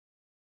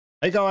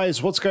Hey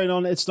guys, what's going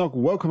on? It's Nock.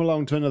 Welcome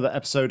along to another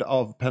episode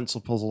of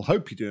Pencil Puzzle.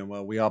 Hope you're doing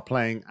well. We are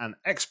playing an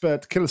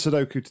expert Killer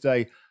Sudoku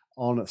today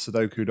on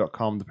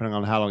Sudoku.com. Depending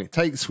on how long it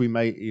takes, we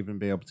may even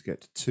be able to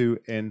get to 2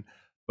 in.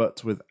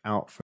 But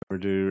without further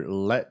ado,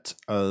 let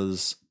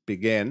us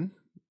begin.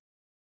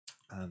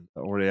 And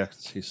already I can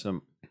see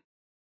some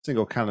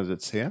single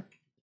candidates here.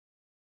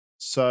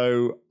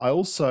 So I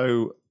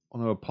also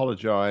want to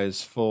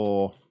apologize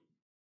for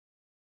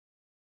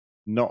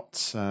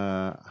not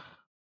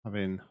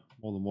having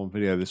more than one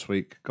video this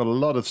week. Got a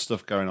lot of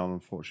stuff going on,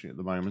 unfortunately, at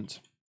the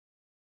moment.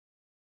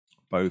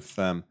 Both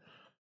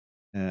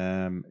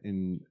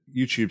in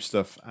YouTube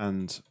stuff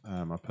and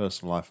my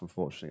personal life,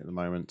 unfortunately, at the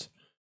moment.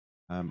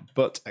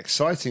 But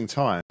exciting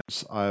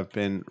times. I've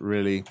been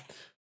really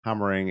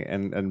hammering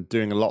and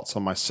doing lots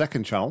on my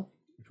second channel.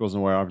 If you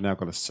wasn't aware, I've now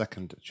got a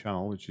second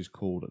channel, which is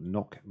called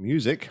Nock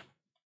Music.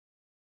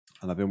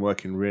 And I've been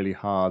working really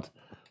hard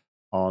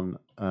on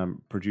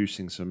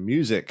producing some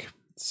music.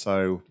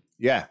 So,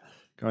 yeah.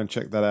 Go and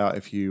check that out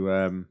if you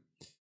haven't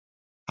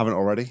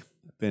already.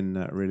 I've been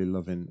really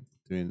loving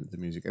doing the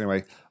music.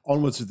 Anyway,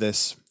 onwards with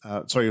this.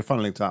 Sorry, you'll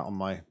find a link to that on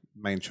my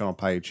main channel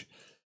page.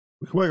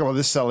 We can work out what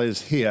this cell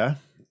is here,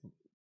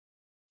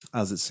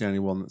 as it's the only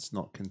one that's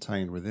not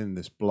contained within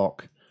this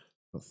block.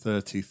 Got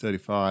 30,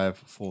 35,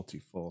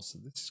 44. So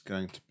this is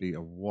going to be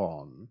a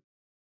 1.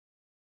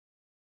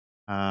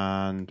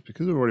 And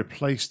because we've already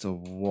placed a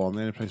 1, the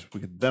only place we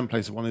could then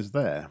place a 1 is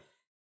there.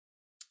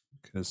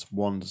 Because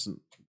 1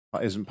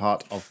 isn't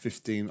part of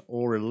 15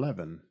 or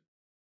 11.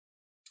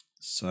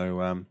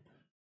 So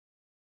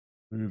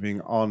moving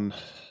on a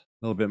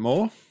little bit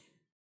more.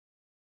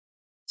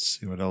 Let's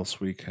see what else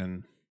we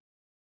can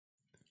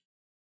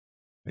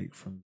take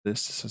from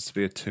this. This has to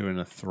be a 2 and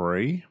a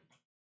 3.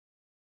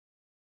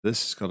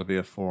 This has got to be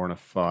a 4 and a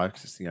 5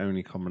 because it's the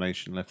only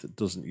combination left that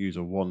doesn't use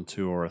a 1,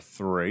 2, or a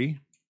 3.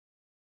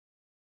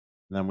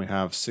 And then we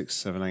have 6,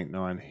 7, 8,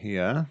 9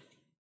 here.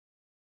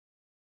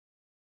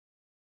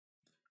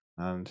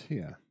 And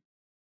here.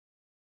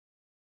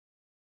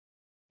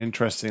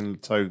 Interesting.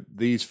 So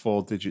these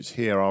 4 digits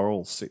here are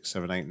all 6,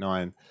 7, 8,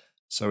 9.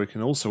 So we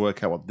can also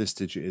work out what this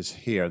digit is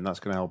here, and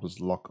that's going to help us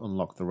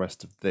unlock the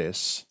rest of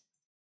this.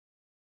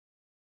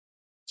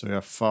 So we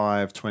have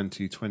 5,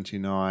 20,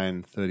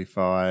 29,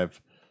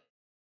 35,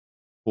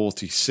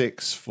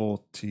 46,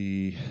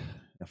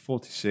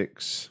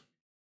 46,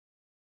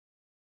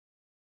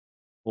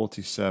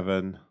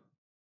 47,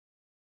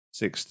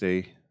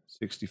 60,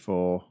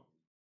 64,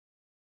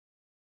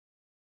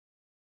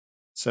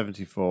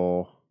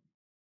 74.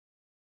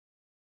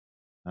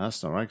 No,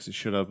 that's not right, because it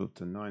should have up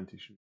to 90.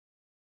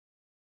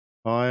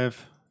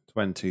 5,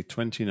 20,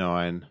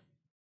 29,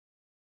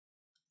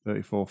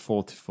 34,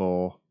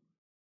 44,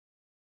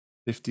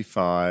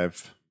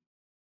 55,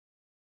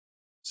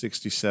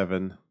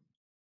 67,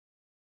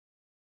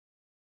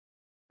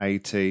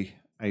 80,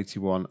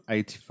 81,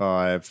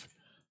 85,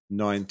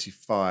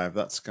 95.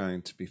 That's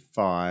going to be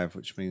 5,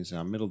 which means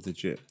our middle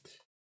digit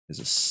is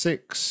a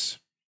 6.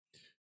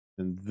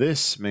 And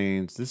this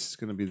means this is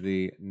going to be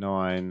the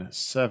 9,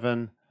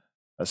 7.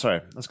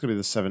 Sorry, that's going to be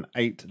the 7,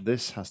 8.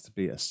 This has to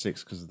be a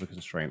 6 because of the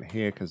constraint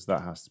here, because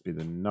that has to be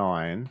the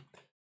 9.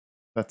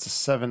 That's a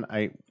 7,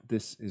 8.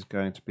 This is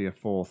going to be a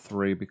 4,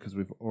 3 because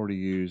we've already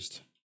used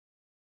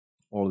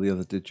all the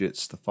other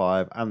digits, the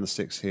 5 and the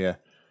 6 here,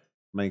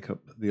 make up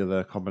the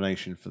other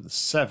combination for the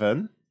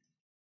 7.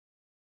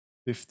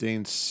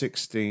 15,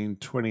 16,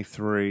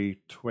 23,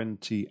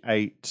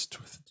 28,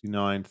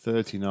 29,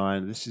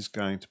 39. This is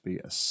going to be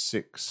a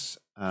 6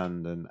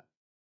 and an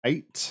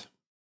 8.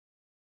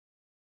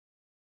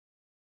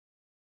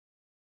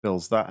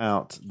 Fills that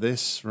out.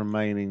 This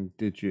remaining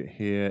digit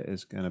here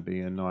is going to be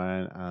a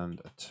 9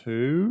 and a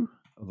 2.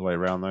 Other way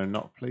around though,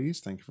 not please.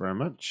 Thank you very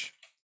much.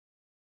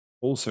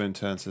 Also in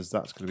turn says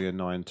that's going to be a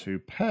 9, 2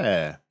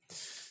 pair.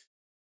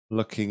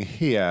 Looking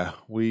here,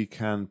 we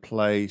can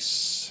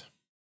place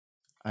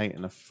 8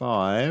 and a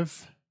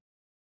 5.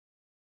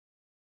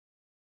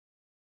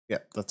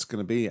 Yep, that's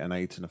going to be an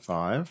 8 and a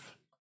 5.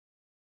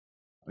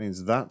 That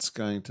means that's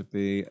going to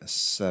be a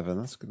 7.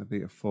 That's going to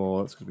be a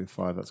 4. That's going to be a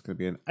 5. That's going to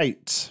be an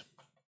 8.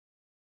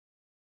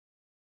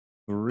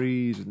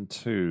 3s and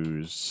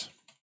 2s.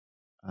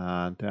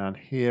 And down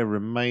here,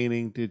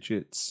 remaining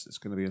digits, it's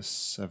going to be a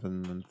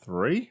 7 and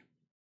 3.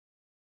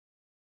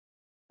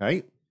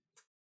 Okay.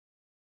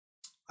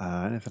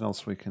 Anything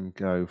else we can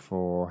go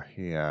for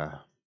here?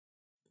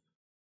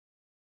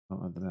 I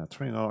don't know.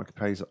 29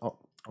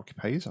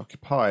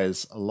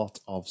 occupies a lot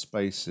of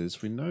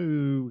spaces. We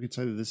know we could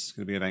say that this is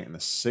going to be an 8 and a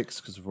 6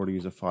 because we've already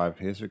used a 5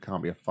 here, so it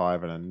can't be a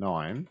 5 and a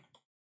 9.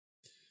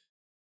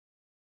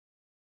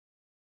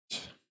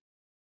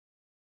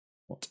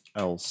 What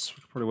else?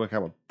 We could probably work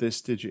out what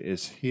this digit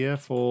is here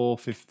for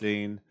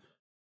 15,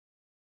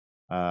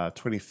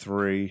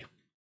 23,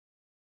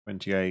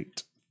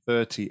 28,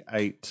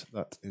 38.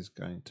 That is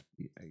going to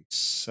be a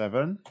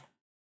 7.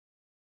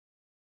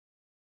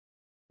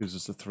 Gives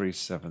us the 3,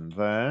 7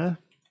 there.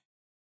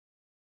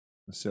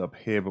 Let's see up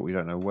here, but we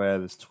don't know where.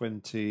 There's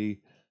 20,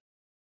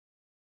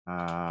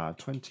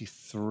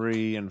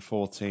 23 and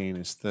 14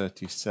 is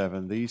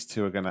 37. These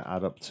two are going to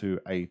add up to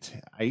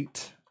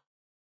 8.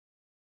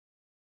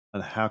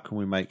 And how can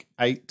we make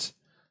 8?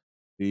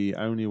 The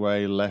only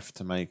way left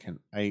to make an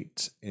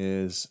 8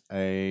 is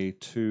a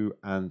 2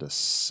 and a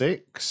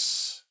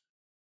 6.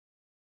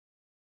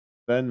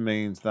 Then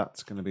means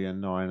that's going to be a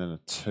 9 and a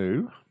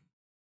 2.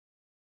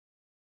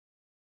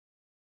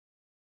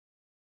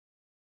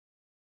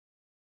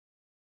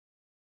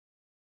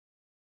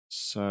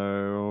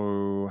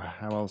 So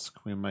how else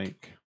can we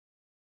make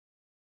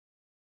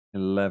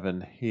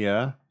 11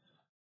 here?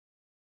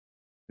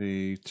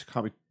 It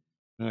can't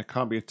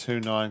be a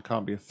 2-9,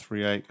 can't be a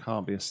 3-8,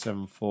 can't be a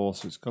 7-4,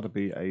 so it's got to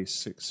be a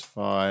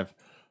 6-5, of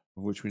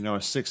which we know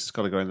a 6 has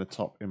got to go in the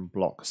top in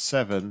block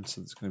 7,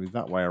 so it's going to be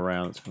that way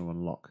around. It's going to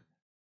unlock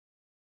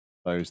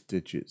those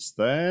digits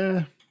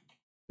there.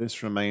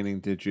 This remaining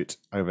digit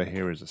over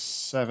here is a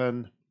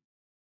 7.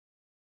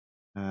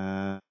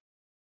 And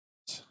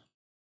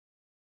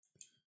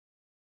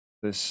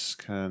this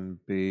can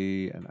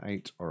be an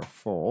 8 or a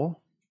 4.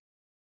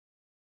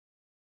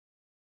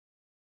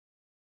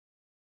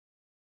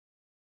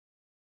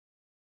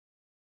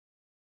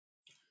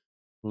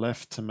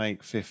 Left to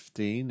make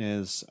 15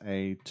 is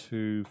a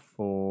 2,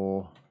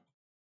 4,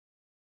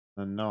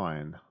 and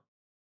 9.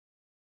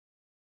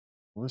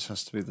 Well, this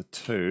has to be the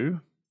 2.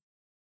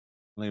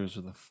 Leave us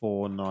with a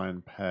 4,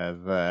 9 pair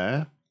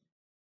there.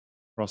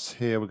 Across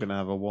here, we're going to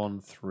have a 1,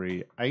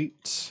 3,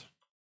 8.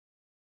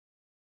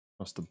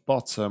 Across the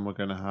bottom, we're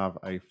going to have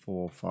a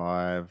 4,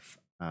 5,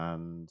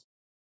 and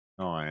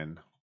 9.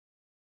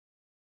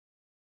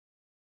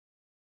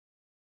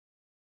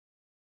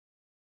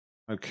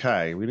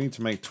 Okay, we need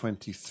to make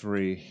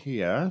 23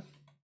 here.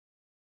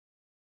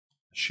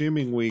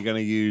 Assuming we're going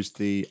to use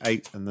the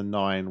 8 and the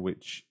 9,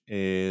 which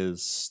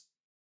is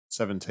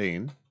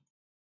 17.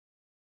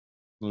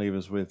 Leave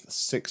us with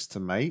 6 to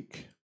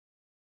make.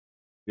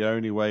 The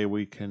only way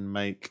we can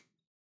make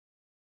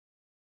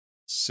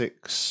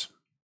 6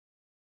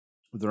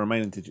 with the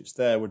remaining digits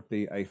there would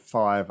be a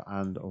 5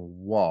 and a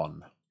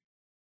 1.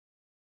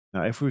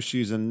 Now, if we were to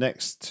use the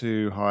next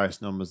two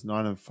highest numbers,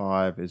 9 and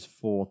 5 is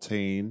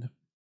 14.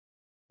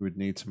 We would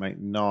need to make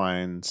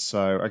 9.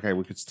 So, okay,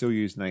 we could still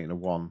use an 8 and a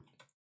 1.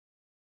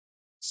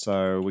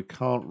 So we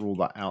can't rule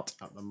that out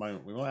at the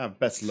moment. We might have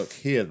better luck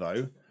here,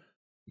 though.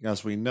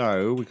 As we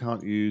know, we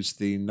can't use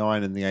the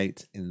 9 and the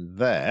 8 in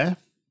there.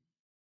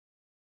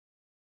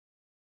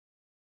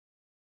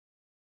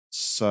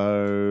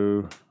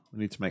 So we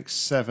need to make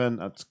 7.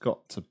 That's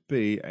got to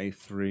be a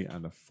 3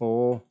 and a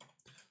 4.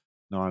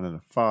 9 and a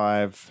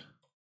 5.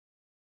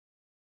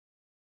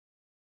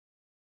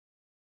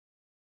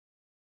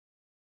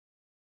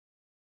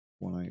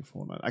 One, 8,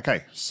 4, 9.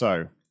 Okay,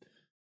 so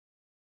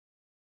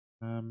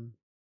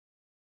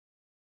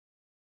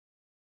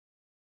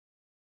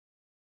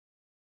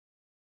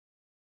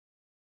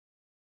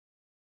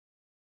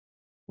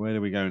where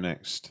do we go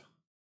next?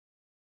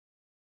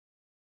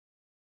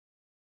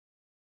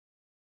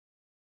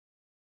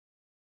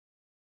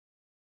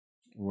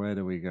 Where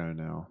do we go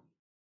now?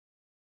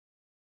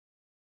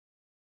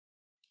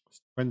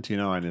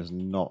 29 is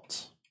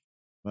not.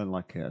 I don't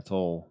like it at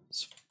all.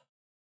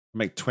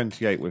 Make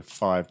 28 with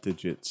 5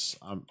 digits.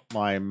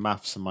 My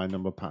maths and my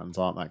number patterns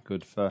aren't that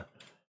good for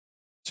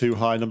two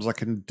high numbers. I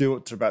can do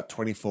it to about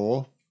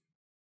 24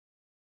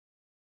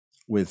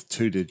 with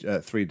 3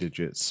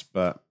 digits,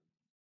 but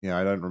yeah,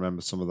 I don't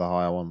remember some of the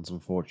higher ones,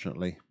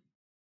 unfortunately.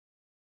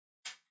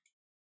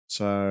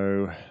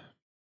 So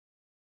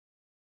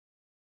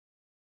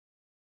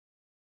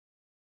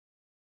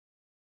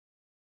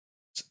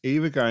it's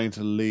either going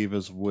to leave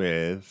us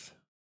with,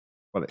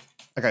 well,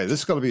 okay, this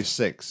has got to be a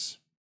 6.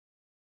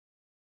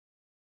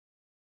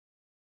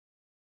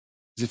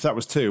 If that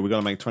was 2, we're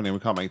going to make 20, and we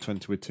can't make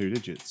 20 with 2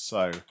 digits.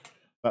 So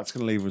that's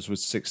going to leave us with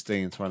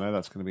 16. So I know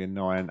that's going to be a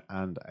 9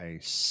 and a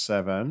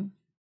 7.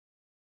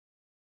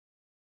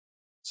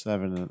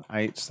 7 and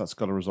 8. So that's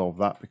got to resolve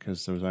that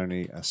because there was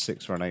only a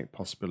 6 or an 8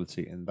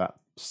 possibility in that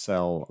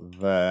cell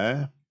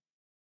there.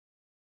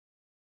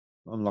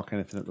 Unlock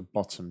anything at the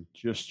bottom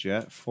just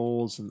yet.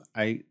 4s and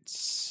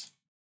 8s.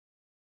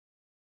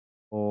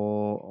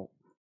 Or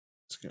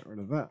let's get rid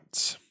of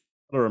that.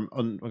 I've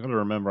got to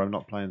remember I'm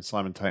not playing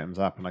Simon Tatum's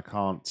app and I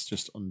can't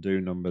just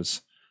undo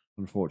numbers,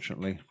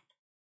 unfortunately.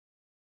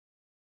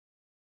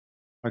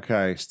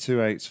 Okay, it's 2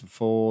 8s and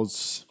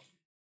 4s.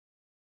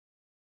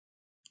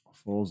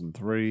 4s and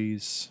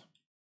 3s.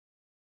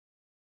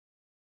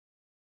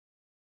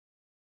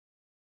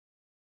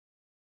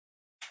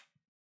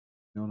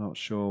 You're not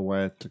sure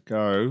where to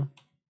go.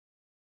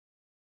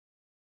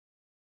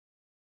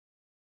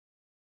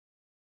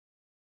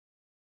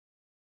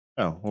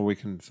 Oh, well, we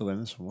can fill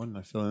in this one. Why didn't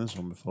I fill in this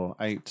one before?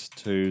 8,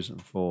 2s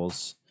and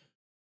 4s.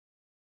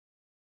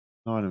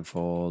 9 and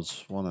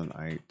 4s, 1 and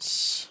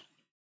 8s.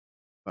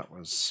 That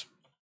was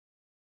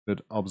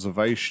good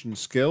observation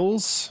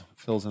skills.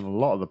 Fills in a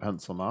lot of the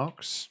pencil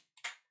marks.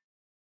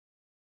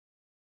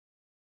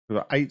 We've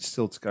got 8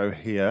 still to go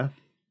here.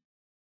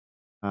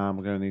 We're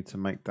going to need to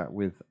make that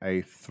with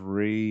a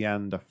 3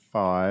 and a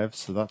 5.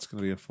 So that's going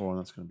to be a 4 and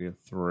that's going to be a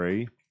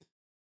 3.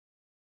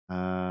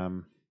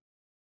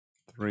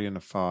 3 and a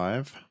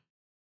 5.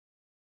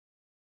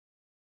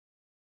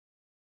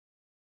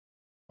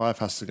 5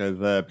 has to go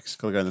there because it's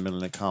got to go in the middle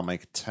and it can't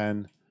make a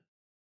 10.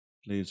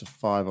 Leaves a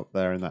 5 up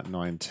there in that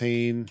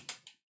 19.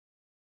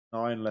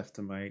 9 left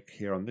to make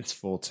here on this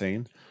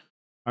 14.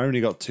 I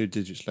only got 2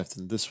 digits left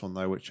in this one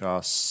though, which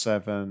are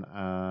 7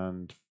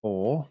 and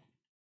 4.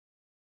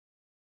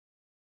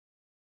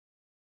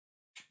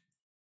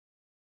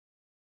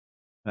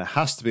 And it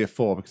has to be a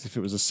 4 because if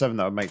it was a 7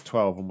 that would make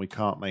 12 and we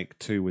can't make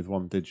 2 with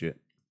 1 digit.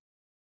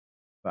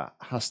 That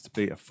has to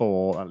be a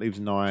 4. That leaves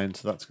 9,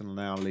 so that's going to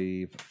now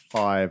leave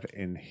 5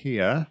 in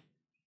here. Not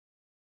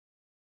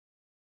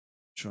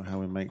sure how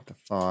we make the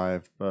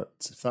 5, but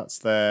if that's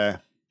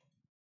there,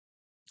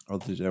 oh,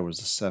 there was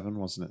a 7,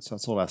 wasn't it? So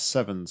that's all our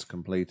 7s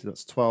completed.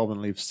 That's 12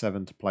 and leaves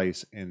 7 to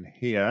place in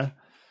here.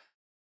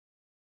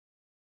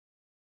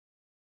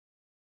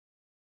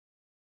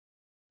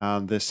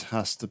 And this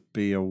has to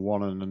be a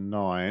 1 and a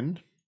 9.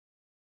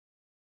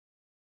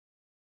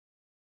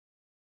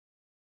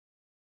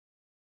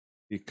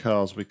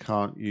 Because we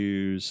can't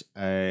use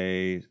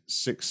a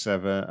 6,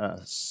 7,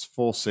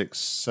 4, 6,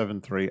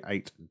 7, 3,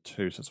 8, and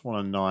 2. So it's 1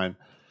 and 9.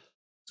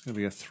 It's going to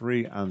be a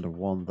 3 and a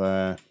 1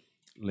 there,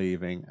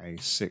 leaving a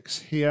 6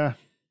 here.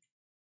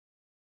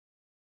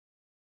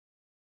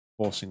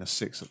 Forcing a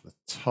 6 at the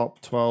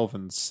top. 12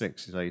 and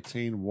 6 is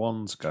 18.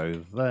 1s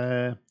go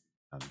there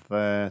and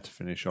there to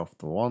finish off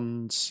the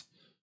 1s.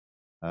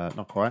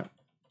 Not quite.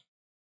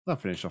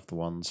 Not finish off the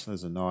 1s.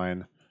 There's a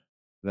 9.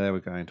 There we're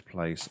going to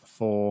place a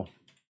 4.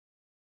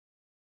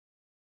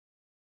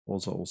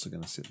 4s are also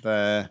going to sit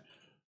there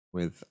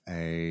with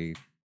a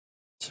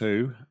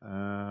 2.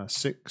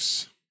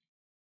 6.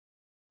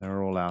 There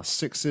are all our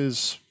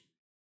 6s.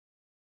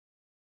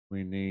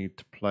 We need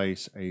to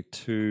place a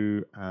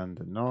 2 and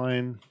a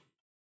 9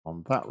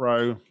 on that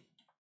row.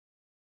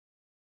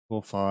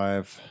 4,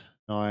 5,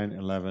 9,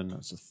 11.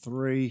 That's a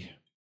 3.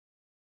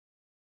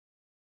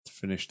 To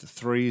finish the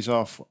 3s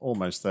off. We're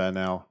almost there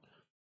now.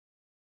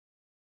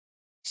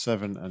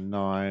 7 and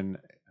 9.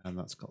 And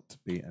that's got to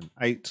be an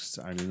 8. It's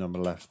the only number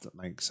left that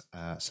makes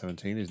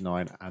 17 is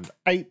 9 and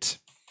 8.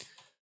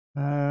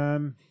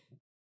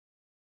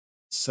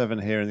 7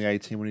 here in the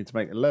 18. We need to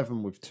make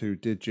 11 with 2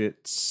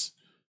 digits.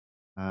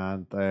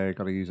 And they've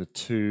got to use a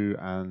 2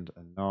 and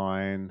a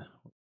 9.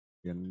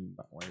 In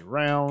that way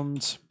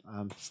round.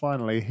 And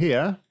finally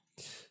here,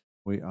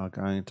 we are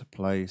going to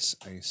place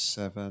a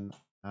 7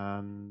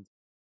 and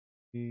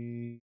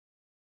 2.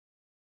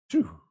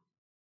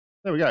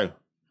 There we go.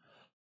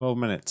 12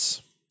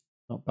 minutes.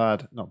 Not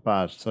bad, not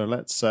bad. So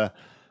let's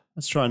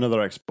try another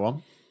expo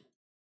one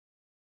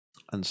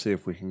and see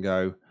if we can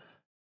go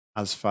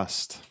as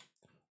fast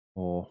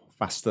or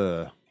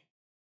faster.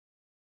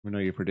 We know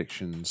your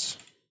predictions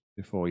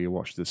before you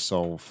watch this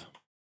solve.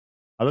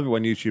 I love it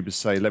when YouTubers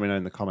say, let me know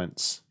in the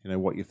comments, you know,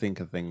 what you think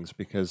of things,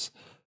 because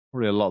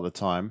probably a lot of the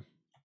time,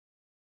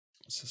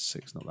 it's a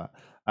 6, not that.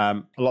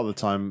 A lot of the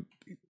time,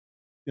 you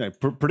know,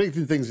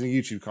 predicting things in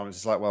YouTube comments,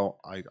 it's like, well,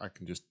 I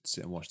can just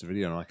sit and watch the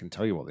video and I can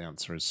tell you what the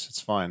answer is.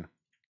 It's fine.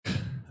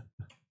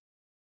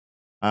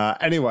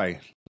 Anyway,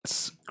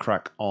 let's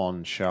crack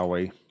on, shall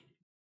we?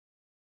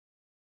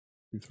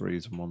 2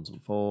 3s and 1s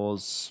and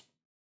 4s.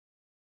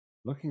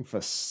 Looking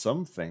for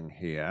something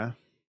here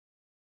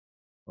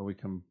where we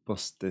can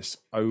bust this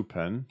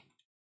open.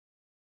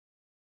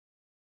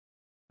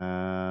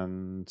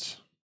 And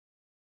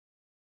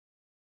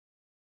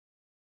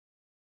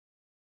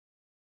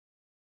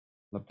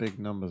the big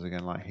numbers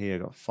again, like here,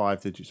 got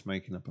 5 digits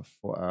making up a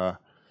 4.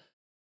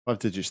 5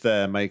 digits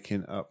there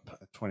making up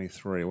a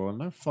 23. Well,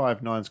 no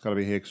 5 9's got to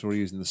be here because we're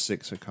using the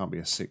 6, so it can't be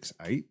a 6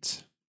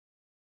 8.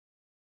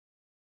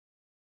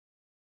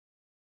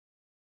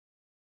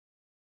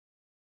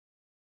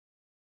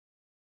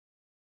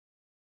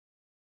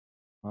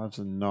 Fives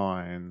and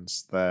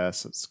 9s there,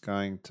 so it's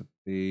going to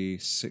be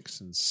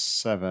 6 and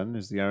 7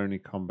 is the only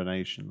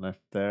combination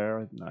left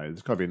there. No,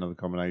 there's got to be another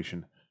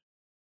combination.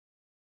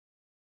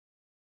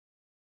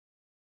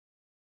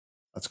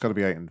 That's got to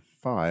be 8 and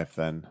 5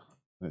 then.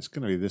 And it's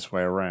going to be this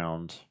way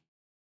around.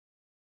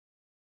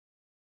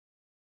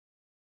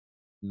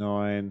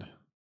 9.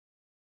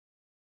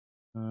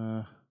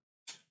 No,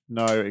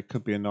 it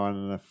could be a 9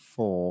 and a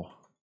 4.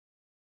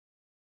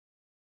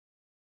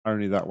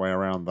 Only that way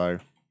around though.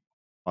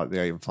 Like the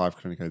 8 and 5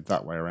 can only go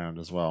that way around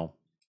as well.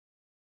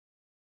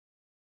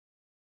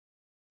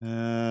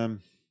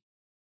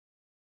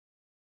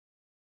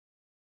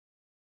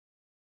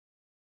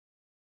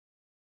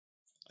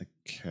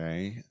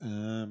 Okay.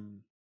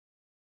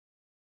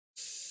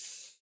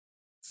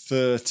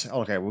 30.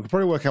 Okay, we can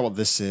probably work out what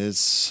this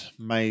is.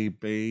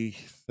 Maybe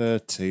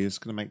 30 is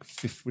going to make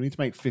 50. We need to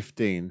make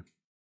 15.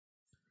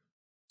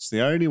 It's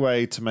the only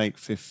way to make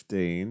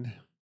 15.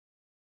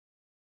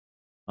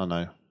 Oh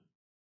no.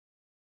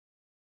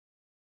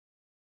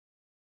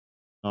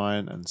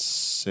 9 and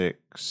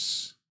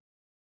 6.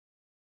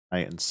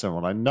 8 and 7.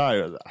 Well, I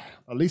know.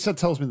 At least that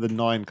tells me the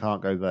 9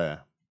 can't go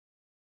there.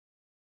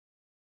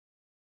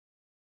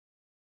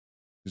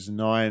 Because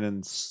 9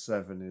 and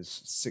 7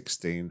 is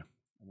 16.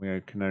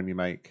 We can only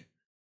make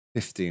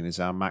 15 is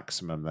our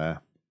maximum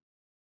there.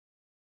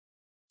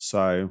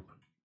 So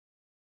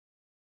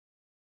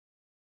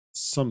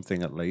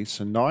something at least.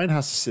 So 9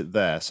 has to sit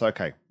there. So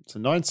okay. So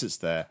 9 sits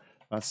there.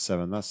 That's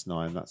 7. That's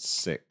 9. That's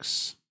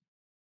 6.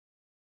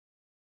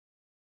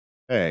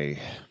 Hey.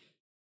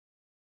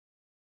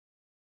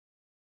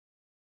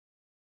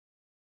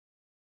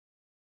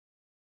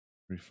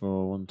 3,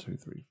 4. 1, 2,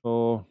 3,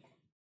 4.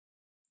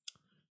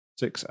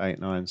 6, 8,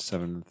 9,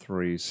 7,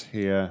 3's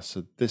here.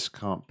 So this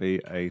can't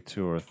be a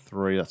 2 or a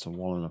 3. That's a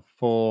 1 and a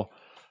 4,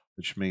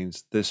 which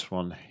means this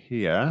one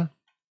here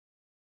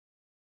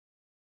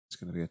is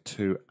going to be a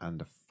 2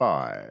 and a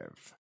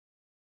 5.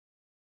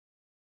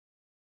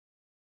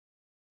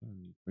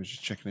 We're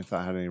just checking if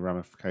that had any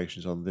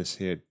ramifications on this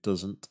here. It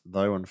doesn't,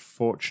 though,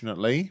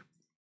 unfortunately.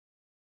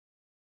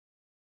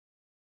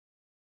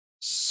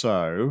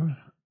 So,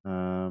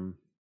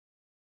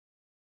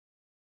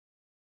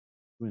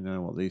 we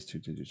know what these two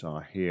digits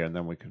are here, and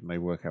then we could maybe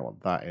work out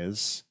what that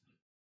is.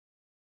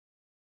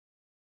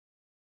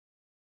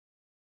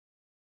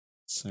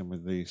 Same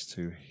with these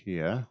two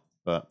here,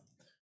 but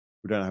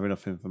we don't have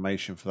enough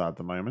information for that at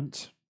the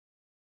moment.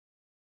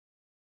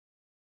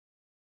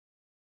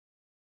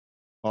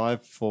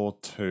 5, 4,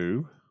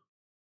 2.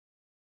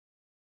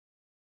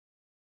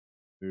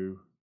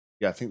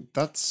 Yeah, I think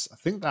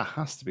that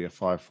has to be a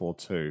 5, 4,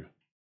 2.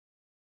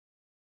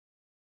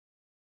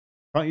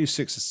 Can't use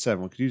 6 or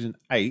 7. We could use an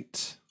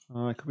 8.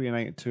 It could be an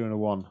 8, a 2, and a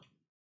 1.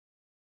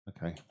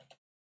 Okay, put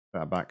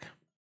that back.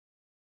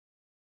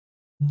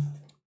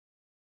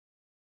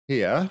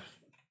 Here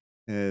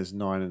is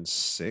 9 and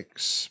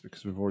 6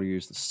 because we've already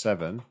used the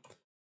 7.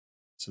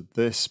 So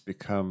this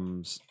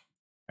becomes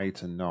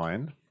 8 and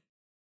 9.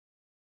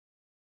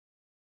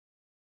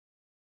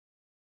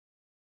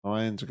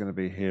 9s are going to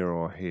be here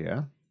or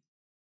here.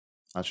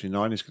 Actually,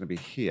 9 is going to be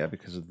here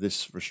because of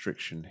this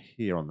restriction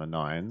here on the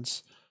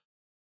 9s.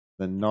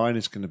 Then 9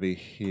 is going to be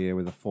here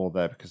with a 4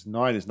 there because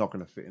 9 is not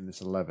going to fit in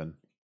this 11.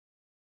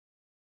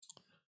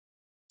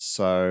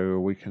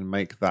 So we can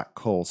make that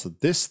call. So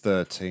this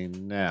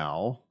 13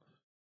 now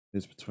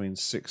is between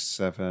 6,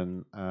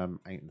 7, 8,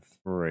 and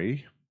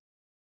 3.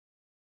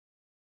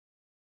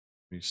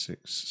 3,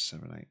 6,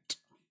 7, 8.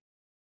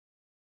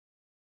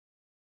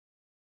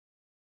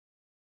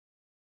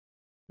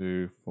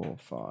 2, 4,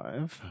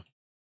 5.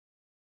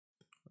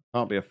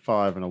 Can't be a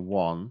 5 and a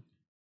 1.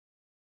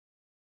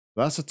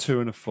 That's a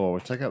 2 and a 4. We'll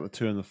take out the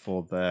 2 and the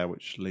 4 there,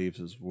 which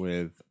leaves us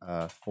with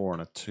a 4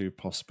 and a 2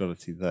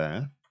 possibility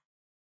there.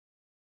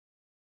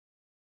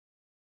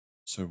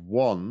 So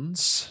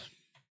 1s,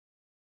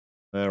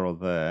 there or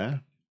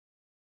there.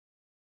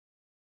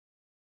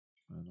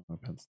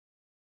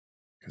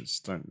 Because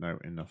don't know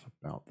enough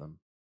about them.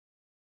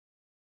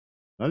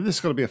 Now this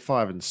has got to be a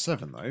 5 and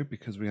 7 though,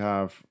 because we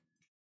have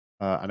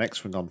an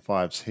X-wing on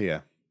 5s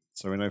here.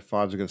 So we know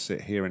 5s are going to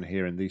sit here and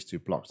here in these two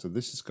blocks. So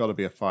this has got to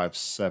be a 5,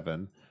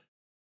 7,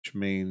 which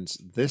means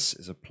this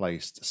is a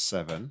placed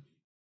 7.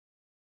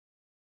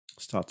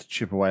 Start to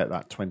chip away at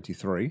that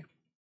 23.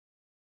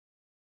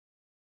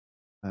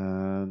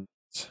 And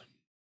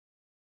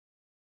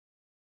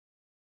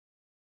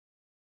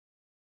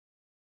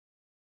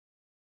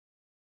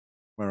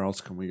where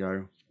else can we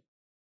go?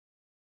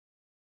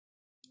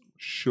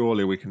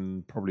 Surely we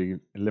can probably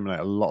eliminate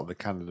a lot of the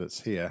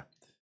candidates here.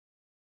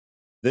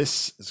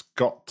 This has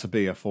got to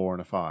be a 4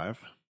 and a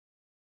 5.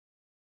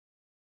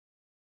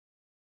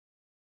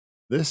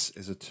 This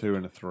is a 2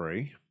 and a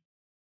 3.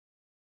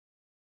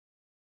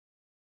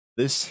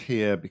 This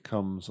here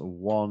becomes a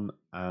 1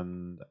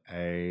 and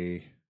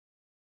a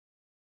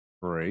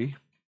 3.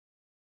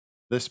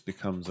 This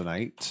becomes an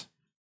 8.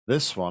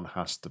 This one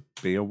has to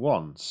be a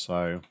 1.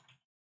 So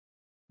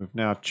we've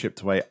now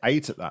chipped away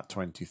 8 at that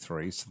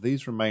 23. So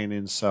these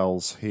remaining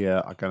cells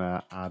here are going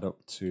to add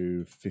up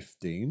to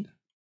 15.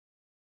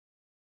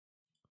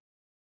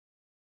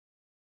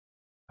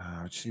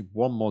 I just need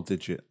one more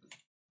digit,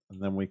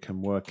 and then we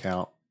can work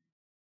out.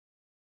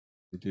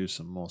 We do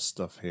some more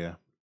stuff here.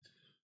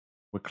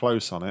 We're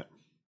close on it.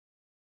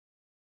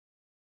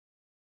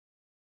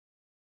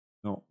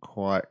 Not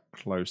quite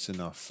close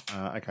enough.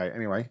 Okay,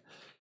 anyway.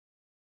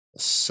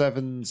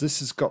 7s.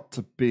 This has got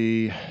to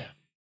be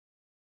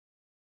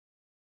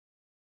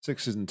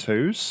 6s and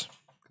 2s,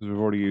 because we've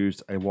already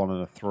used a 1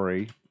 and a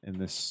 3 in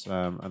this,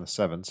 and a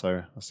 7.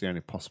 So that's the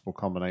only possible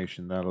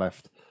combination there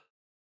left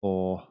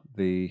for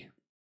the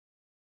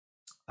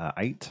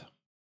 8.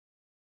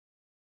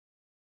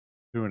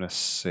 2 and a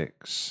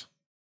 6.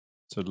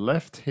 So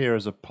left here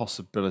is a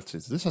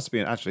possibility. So this has to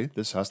be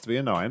this has to be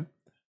a 9.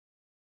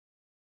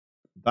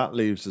 That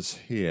leaves us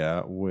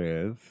here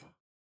with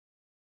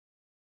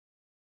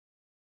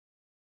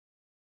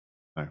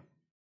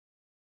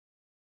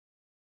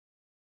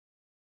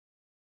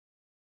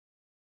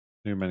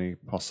too many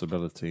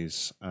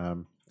possibilities.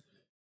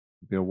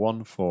 Be a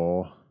 1,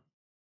 4.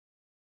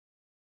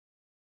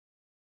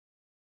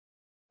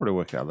 Probably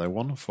work out there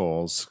 1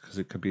 4s because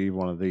it could be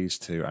one of these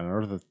two, and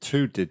another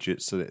 2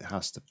 digits that it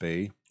has to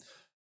be.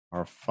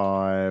 are a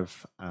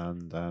 5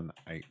 and an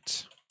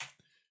 8.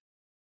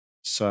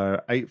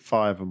 So 8,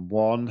 5, and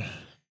 1.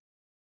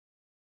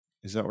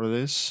 Is that what it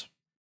is?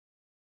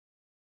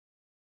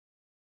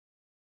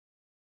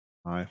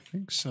 I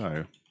think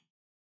so.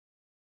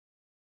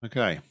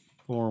 Okay,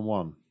 4 and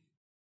 1.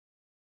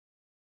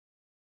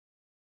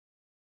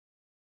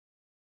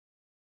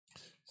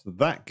 So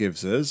that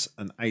gives us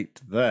an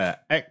 8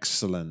 there.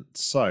 Excellent.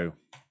 So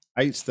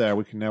 8's there.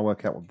 We can now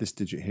work out what this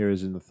digit here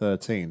is in the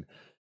 13.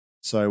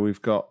 So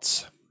we've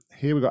got,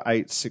 here we've got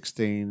 8,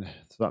 16.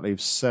 So that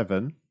leaves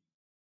 7.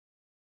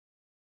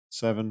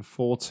 7,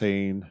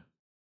 14,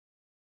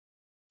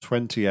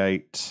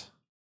 28,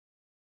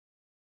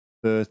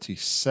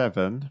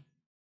 37,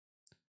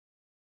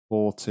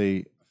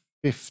 40,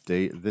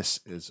 50. This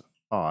is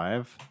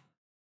 5.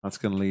 That's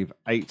going to leave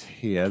 8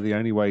 here. The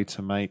only way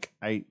to make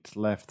 8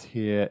 left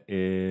here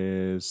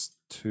is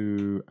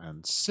 2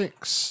 and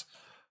 6.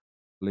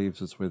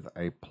 Leaves us with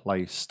a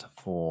placed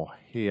 4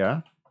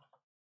 here.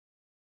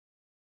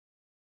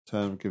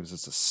 Term gives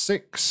us a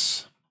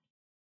 6.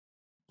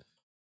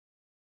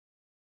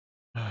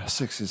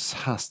 6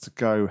 has to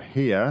go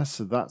here,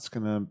 so that's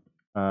going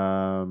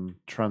to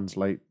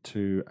translate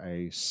to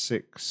a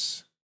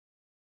 6.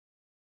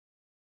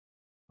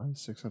 Why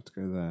does 6 have to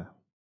go there?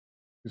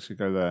 6 could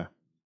go there.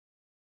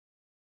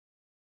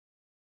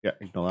 Yeah,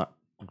 ignore that.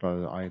 I'm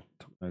glad that I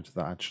took note of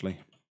that actually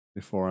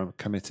before I'm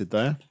committed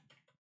there.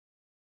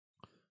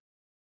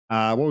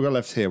 What we've got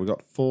left here, we've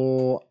got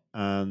 4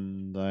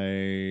 and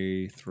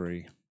a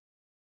 3.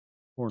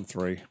 4 and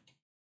 3.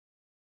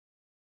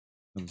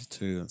 That's a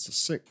 2, that's a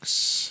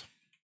 6.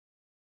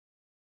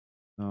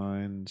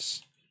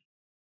 9's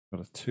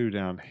got a 2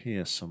 down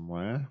here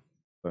somewhere.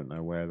 Don't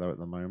know where though at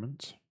the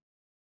moment.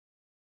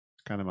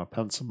 Scanning my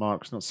pencil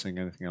marks, not seeing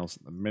anything else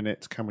at the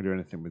minute. Can we do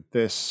anything with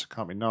this?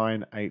 Can't be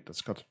 9, 8.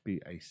 That's got to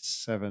be a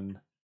 7.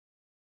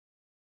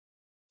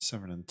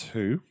 7 and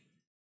 2.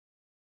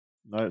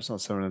 No, it's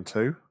not 7 and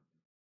 2.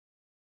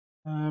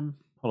 Hold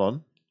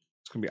on.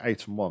 It's going to be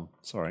 8 and 1.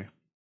 Sorry.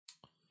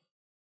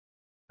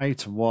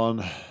 8 and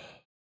 1.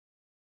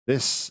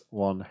 This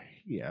one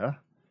here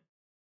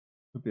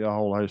could be a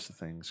whole host of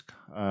things.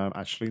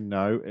 Actually,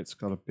 no. It's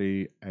got to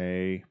be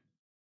a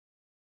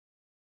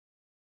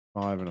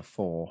 5 and a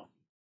 4.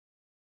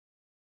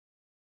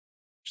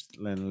 Which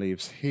then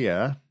leaves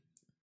here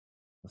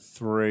a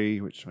 3,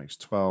 which makes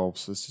 12.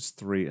 So this is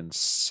 3 and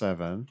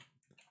 7.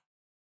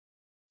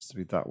 It's to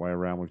be that way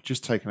around. We've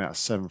just taken out a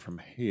 7 from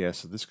here,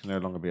 so this can no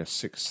longer be a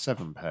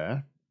 6-7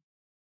 pair.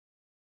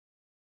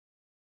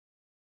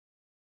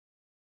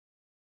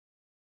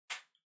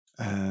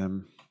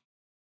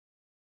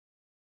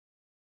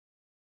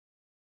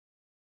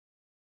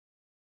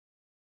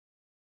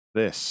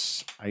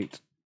 This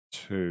 8,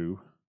 2.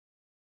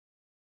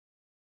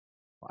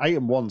 8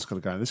 and 1's got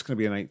to go. This is going to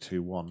be an 8,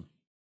 2, 1.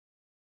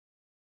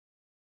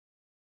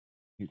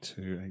 8,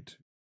 2, 8, 2,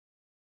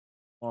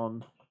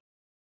 1.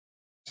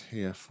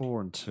 Here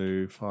 4 and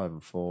 2, 5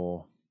 and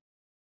 4.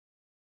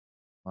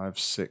 5,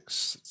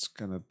 6. It's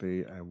going to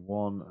be a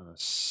 1 and a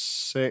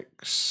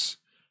 6.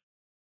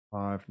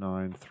 5,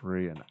 9,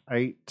 3, and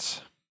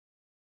 8.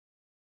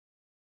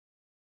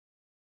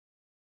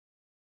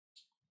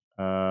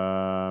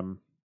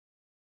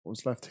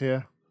 What's left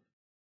here?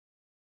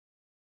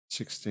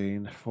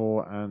 16,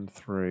 4 and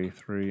 3,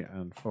 3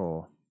 and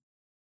 4.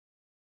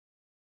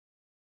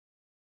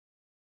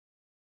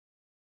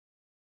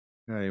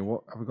 Okay,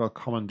 what have we got a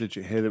common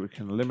digit here that we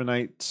can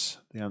eliminate?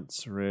 The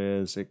answer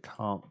is it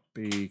can't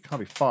be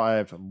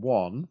 5 and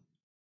 1.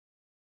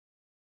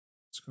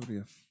 It's got to be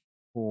a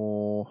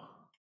 4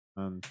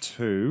 and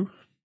 2,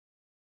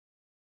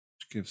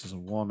 which gives us a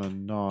 1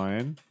 and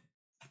 9,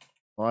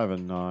 5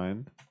 and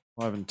 9,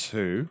 5 and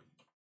 2.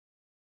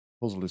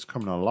 Puzzle is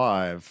coming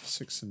alive.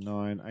 6 and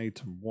 9,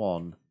 8 and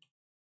 1.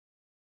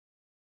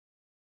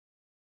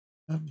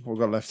 And what we've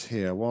got left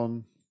here?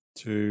 1,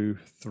 2,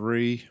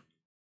 3.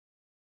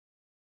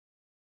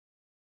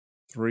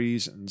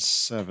 3's and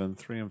 7.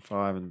 3 and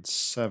 5 and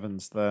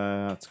 7's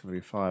there. That's going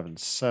to be 5 and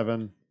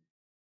 7.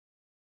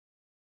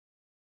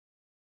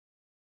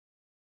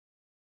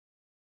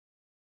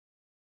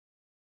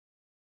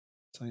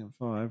 And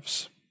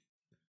 5's.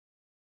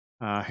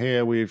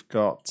 Here we've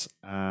got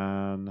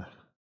an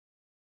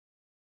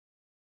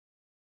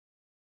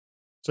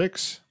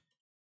 6.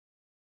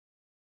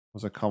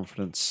 Was a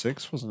confidence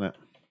 6, wasn't it?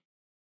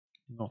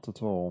 Not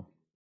at all.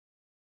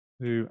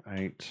 2,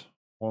 8,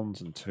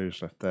 1's and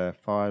 2's left there.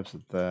 5's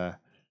are there.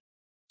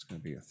 It's going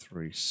to be a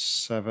 3,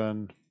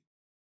 7.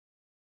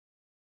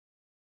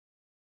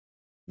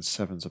 And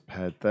 7's are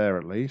paired there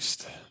at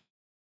least.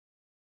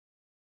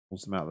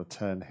 Pulls them out of the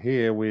 10.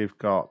 Here we've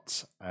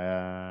got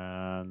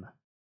an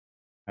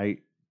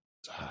 8.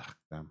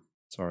 Damn.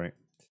 Sorry.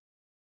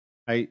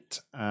 8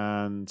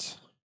 and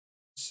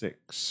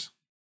 6.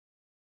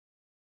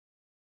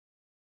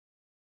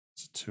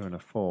 It's a 2 and a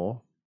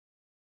 4.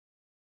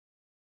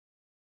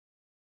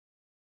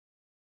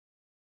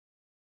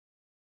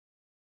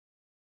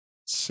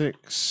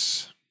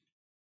 6.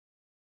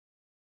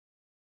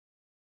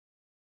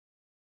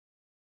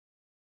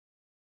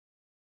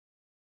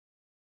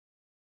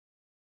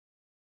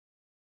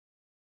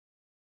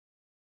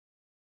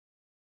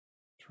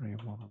 3,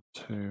 1 and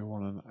 2,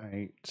 1 and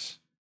 8.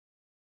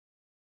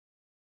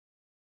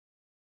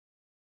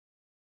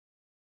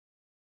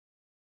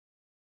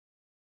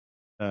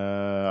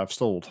 I've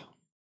stalled.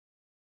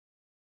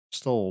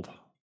 Stalled.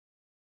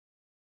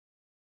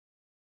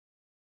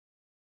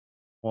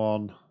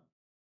 1,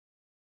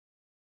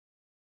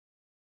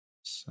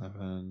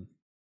 7.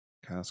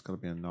 Okay, that's got to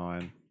be a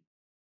 9.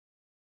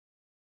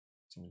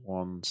 So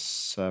 1,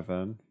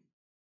 7.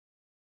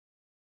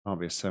 Can't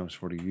be a 7.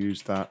 We've already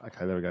used that.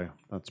 Okay, there we go.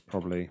 That's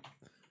probably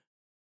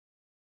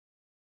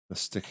the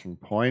sticking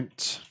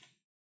point.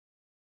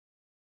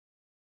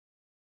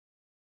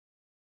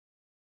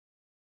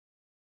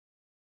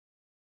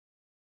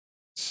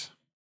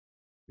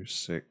 2,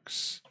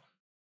 6.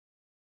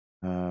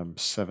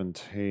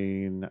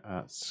 17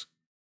 at,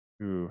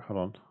 ooh,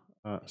 hold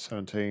on.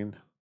 17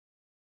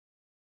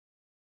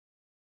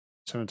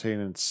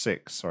 and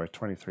 6. Sorry,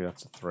 23.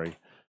 That's a 3.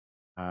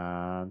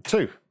 And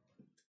 2.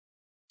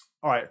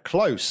 All right,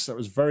 close. That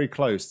was very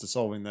close to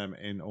solving them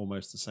in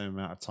almost the same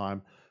amount of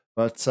time.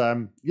 But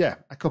yeah,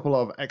 a couple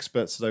of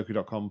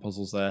expertsudoku.com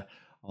puzzles there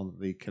on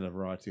the killer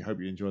variety. Hope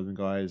you enjoyed them,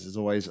 guys. As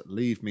always,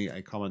 leave me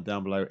a comment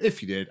down below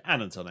if you did.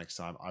 And until next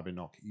time, I've been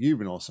Nock. You've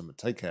been awesome.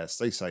 Take care.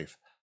 Stay safe.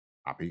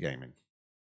 Happy gaming.